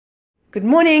Good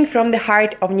morning from the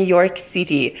heart of New York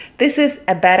City. This is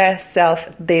a Better Self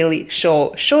Daily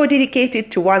show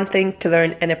dedicated to one thing: to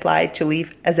learn and apply to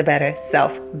live as a better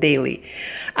self daily.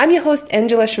 I'm your host,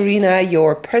 Angela Shurina,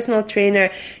 your personal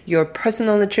trainer, your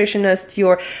personal nutritionist,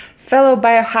 your fellow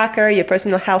biohacker, your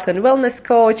personal health and wellness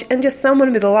coach, and just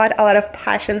someone with a lot of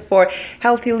passion for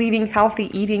healthy living, healthy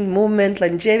eating, movement,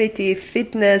 longevity,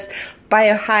 fitness,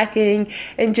 biohacking,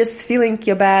 and just feeling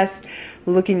your best,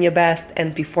 looking your best,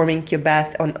 and performing your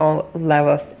best on all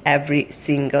levels every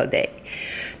single day.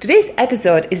 Today's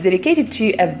episode is dedicated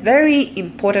to a very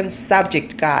important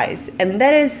subject, guys, and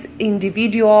that is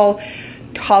individual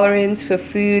tolerance for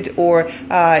food or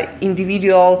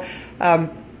individual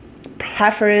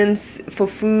preference for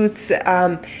foods.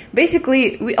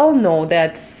 Basically, we all know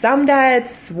that some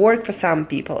diets work for some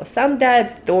people, some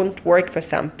diets don't work for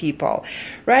some people,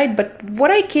 right? But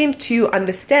what I came to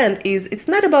understand is it's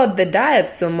not about the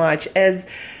diet so much as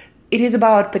it is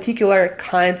about particular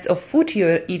kinds of food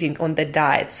you're eating on the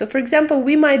diet. So for example,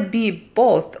 we might be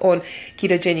both on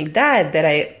ketogenic diet that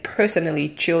I personally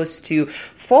chose to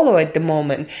follow at the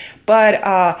moment, but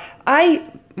I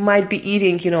might be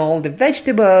eating, all the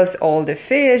vegetables, all the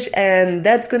fish, and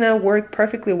that's gonna work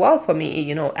perfectly well for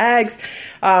me. Eggs.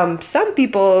 Some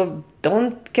people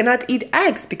cannot eat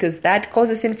eggs because that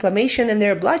causes inflammation and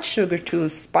their blood sugar to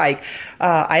spike.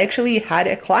 I actually had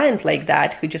a client like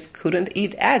that who just couldn't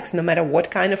eat eggs no matter what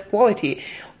kind of quality.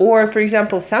 Or for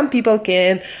example, some people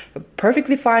can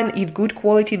perfectly fine eat good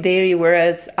quality dairy,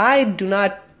 whereas I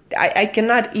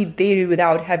cannot eat dairy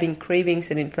without having cravings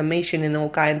and inflammation and all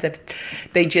kinds of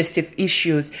digestive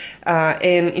issues.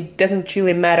 And it doesn't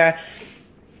really matter.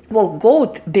 Well,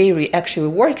 goat dairy actually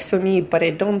works for me, but I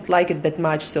don't like it that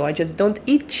much, so I just don't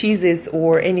eat cheeses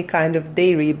or any kind of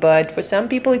dairy. But for some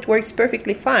people, it works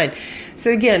perfectly fine.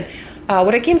 So again,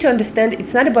 what I came to understand,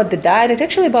 it's not about the diet, it's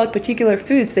actually about particular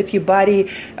foods that your body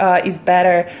is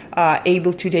better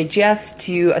able to digest,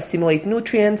 to assimilate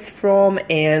nutrients from,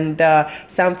 and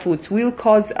some foods will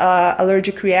cause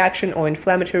allergic reaction or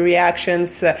inflammatory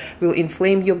reactions, will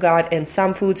inflame your gut, and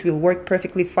some foods will work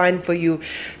perfectly fine for you.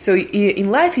 So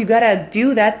in life, you gotta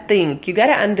do that thing. You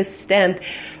gotta understand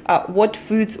what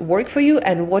foods work for you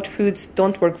and what foods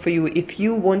don't work for you if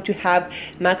you want to have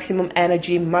maximum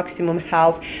energy, maximum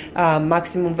health,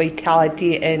 maximum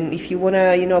vitality, and if you want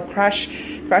to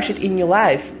crush it in your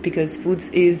life, because foods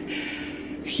is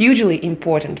hugely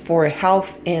important for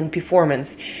health and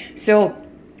performance. So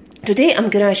today I'm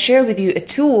gonna share with you a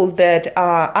tool that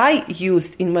I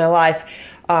used in my life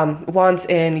once,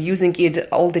 and using it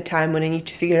all the time when I need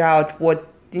to figure out what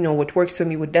works for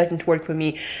me, what doesn't work for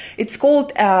me. It's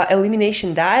called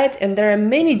Elimination Diet, and there are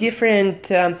many different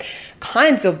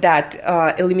kinds of that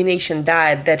elimination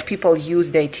diet that people use,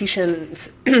 dietitians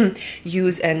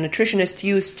use, and nutritionists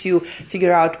use to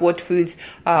figure out what foods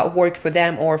work for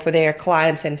them or for their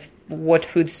clients, and what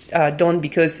foods don't,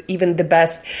 because even the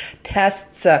best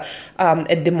tests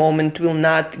at the moment will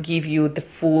not give you the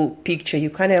full picture. You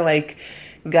kind of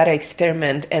gotta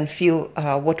experiment and feel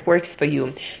what works for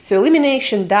you. So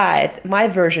Elimination Diet, my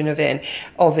version of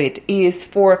it is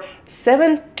for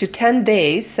 7 to 10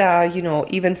 days,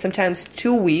 even sometimes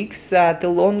 2 weeks, the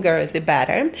longer the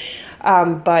better,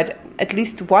 but at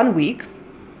least 1 week.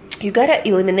 You gotta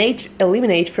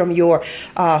eliminate from your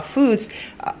foods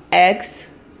eggs,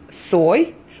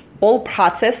 soy, all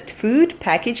processed food,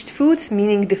 packaged foods,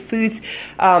 meaning the foods,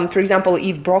 for example,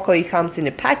 if broccoli comes in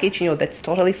a package, that's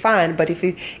totally fine. But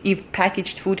if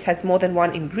packaged food has more than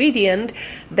one ingredient,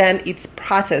 then it's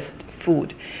processed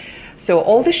food. So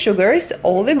all the sugars,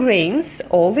 all the grains,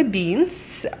 all the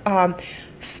beans,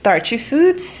 starchy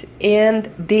foods,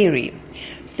 and dairy.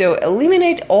 So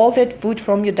eliminate all that food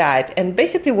from your diet, and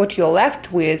basically what you're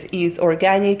left with is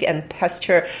organic and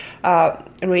pasture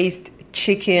raised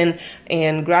chicken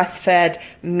and grass-fed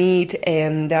meat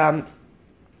and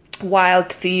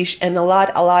wild fish, and a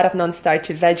lot of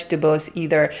non-starchy vegetables,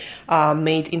 either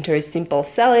made into a simple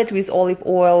salad with olive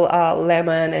oil,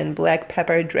 lemon, and black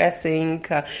pepper dressing.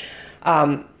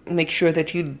 Make sure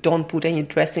that you don't put any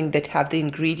dressing that have the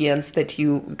ingredients that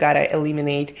you gotta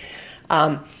eliminate.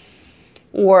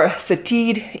 Or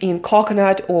sauteed in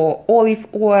coconut or olive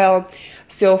oil.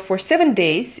 So for 7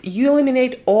 days, you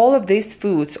eliminate all of these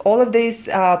foods, all of these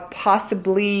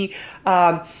possibly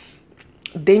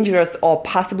dangerous or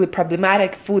possibly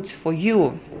problematic foods for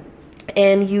you.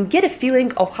 and you get a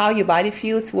feeling of how your body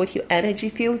feels, what your energy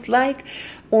feels like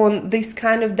on this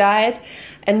kind of diet.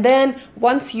 And then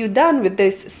once you're done with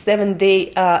this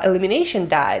 7-day elimination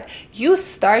diet, you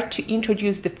start to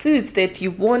introduce the foods that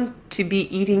you want to be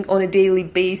eating on a daily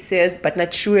basis, but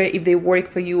not sure if they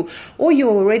work for you, or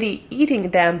you're already eating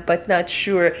them but not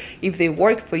sure if they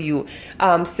work for you.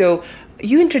 So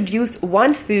you introduce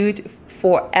one food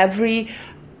for every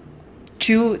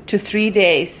 2 to 3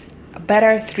 days.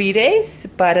 Better 3 days,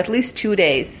 but at least 2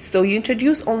 days. So you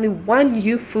introduce only one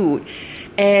new food,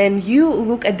 and you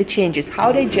look at the changes,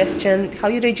 how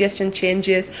your digestion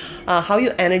changes, how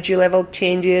your energy level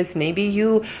changes. Maybe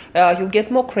you'll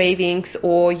get more cravings,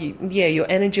 or your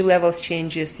energy levels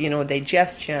changes,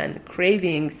 digestion,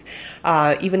 cravings,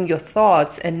 even your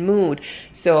thoughts and mood.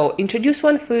 So introduce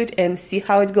one food and see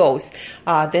how it goes.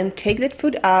 Then take that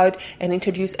food out and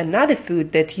introduce another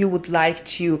food that you would like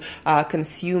to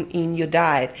consume in your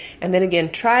diet. And then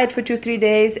again, try it for 2-3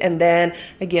 days, and then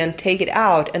again take it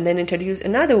out, and then introduce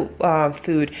another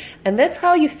food. And that's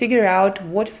how you figure out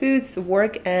what foods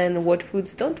work and what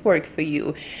foods don't work for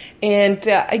you. And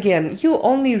again, you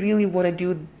only really want to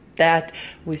do that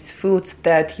with foods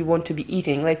that you want to be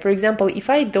eating. Like, for example, if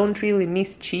I don't really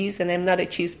miss cheese and I'm not a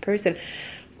cheese person,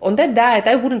 on that diet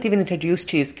I wouldn't even introduce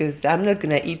cheese, because I'm not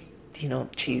gonna eat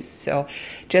cheese. So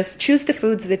just choose the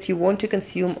foods that you want to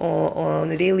consume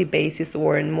on a daily basis,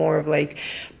 or in more of like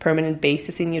permanent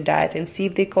basis in your diet, and see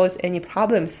if they cause any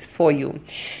problems for you.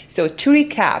 So to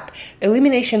recap,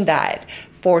 elimination diet.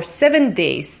 For 7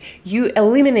 days, you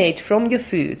eliminate from your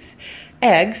foods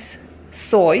eggs,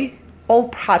 soy, all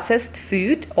processed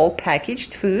food, all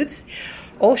packaged foods,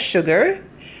 all sugar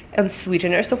and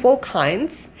sweeteners of all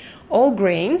kinds, all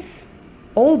grains,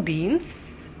 all beans,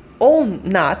 all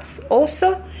nuts,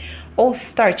 also all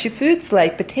starchy foods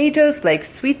like potatoes, like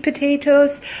sweet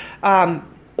potatoes,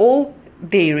 all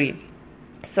dairy.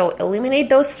 So eliminate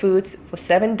those foods for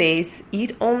 7 days.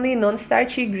 Eat only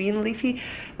non-starchy green leafy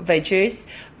veggies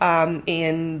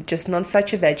and just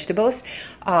non-starchy vegetables.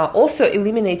 Also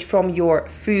eliminate from your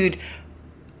food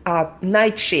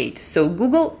nightshades. So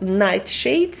Google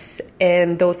nightshades,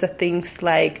 and those are things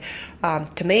like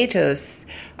tomatoes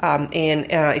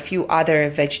and a few other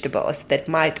vegetables that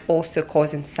might also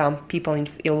cause in some people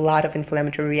a lot of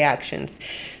inflammatory reactions.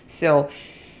 So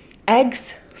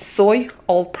eggs, soy,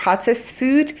 all processed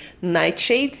food,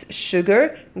 nightshades,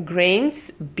 sugar,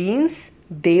 grains, beans,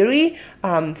 dairy,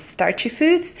 starchy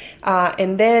foods,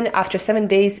 and then after 7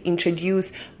 days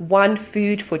introduce one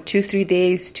food for 2-3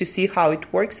 days to see how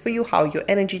it works for you, how your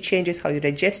energy changes, how your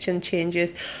digestion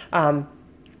changes,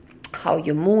 how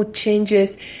your mood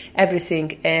changes,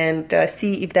 everything, and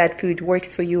see if that food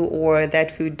works for you or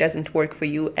that food doesn't work for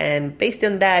you, and based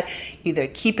on that either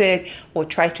keep it or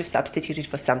try to substitute it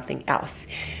for something else.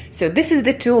 So this is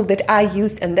the tool that I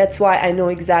used, and that's why I know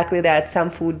exactly that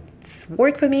some foods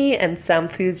work for me and some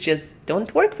foods just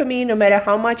don't work for me, no matter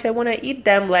how much I want to eat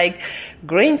them. Like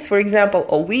grains, for example,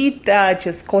 or wheat,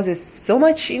 just causes so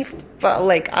much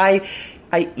I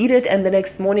eat it and the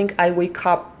next morning I wake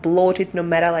up bloated, no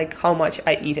matter like how much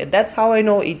I eat it. That's how I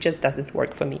know it just doesn't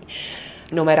work for me,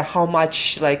 no matter how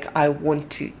much like I want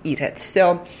to eat it.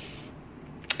 So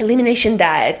elimination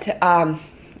diet.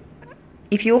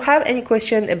 If you have any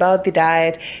question about the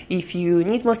diet, if you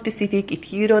need more specific,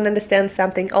 if you don't understand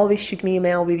something, always shoot me an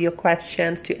email with your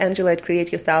questions to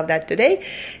Angela@createyourself.today,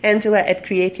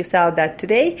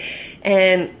 Angela@createyourself.today.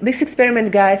 And this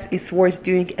experiment, guys, is worth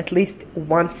doing at least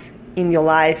once in your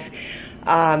life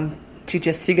to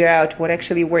just figure out what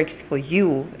actually works for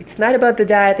you. It's not about the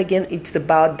diet, again, it's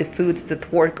about the foods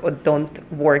that work or don't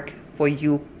work for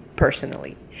you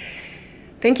personally.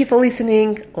 Thank you for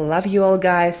listening. Love you all,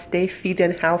 guys. Stay fit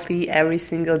and healthy every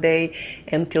single day.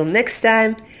 Until next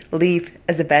time, live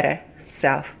as a better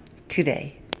self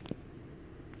today.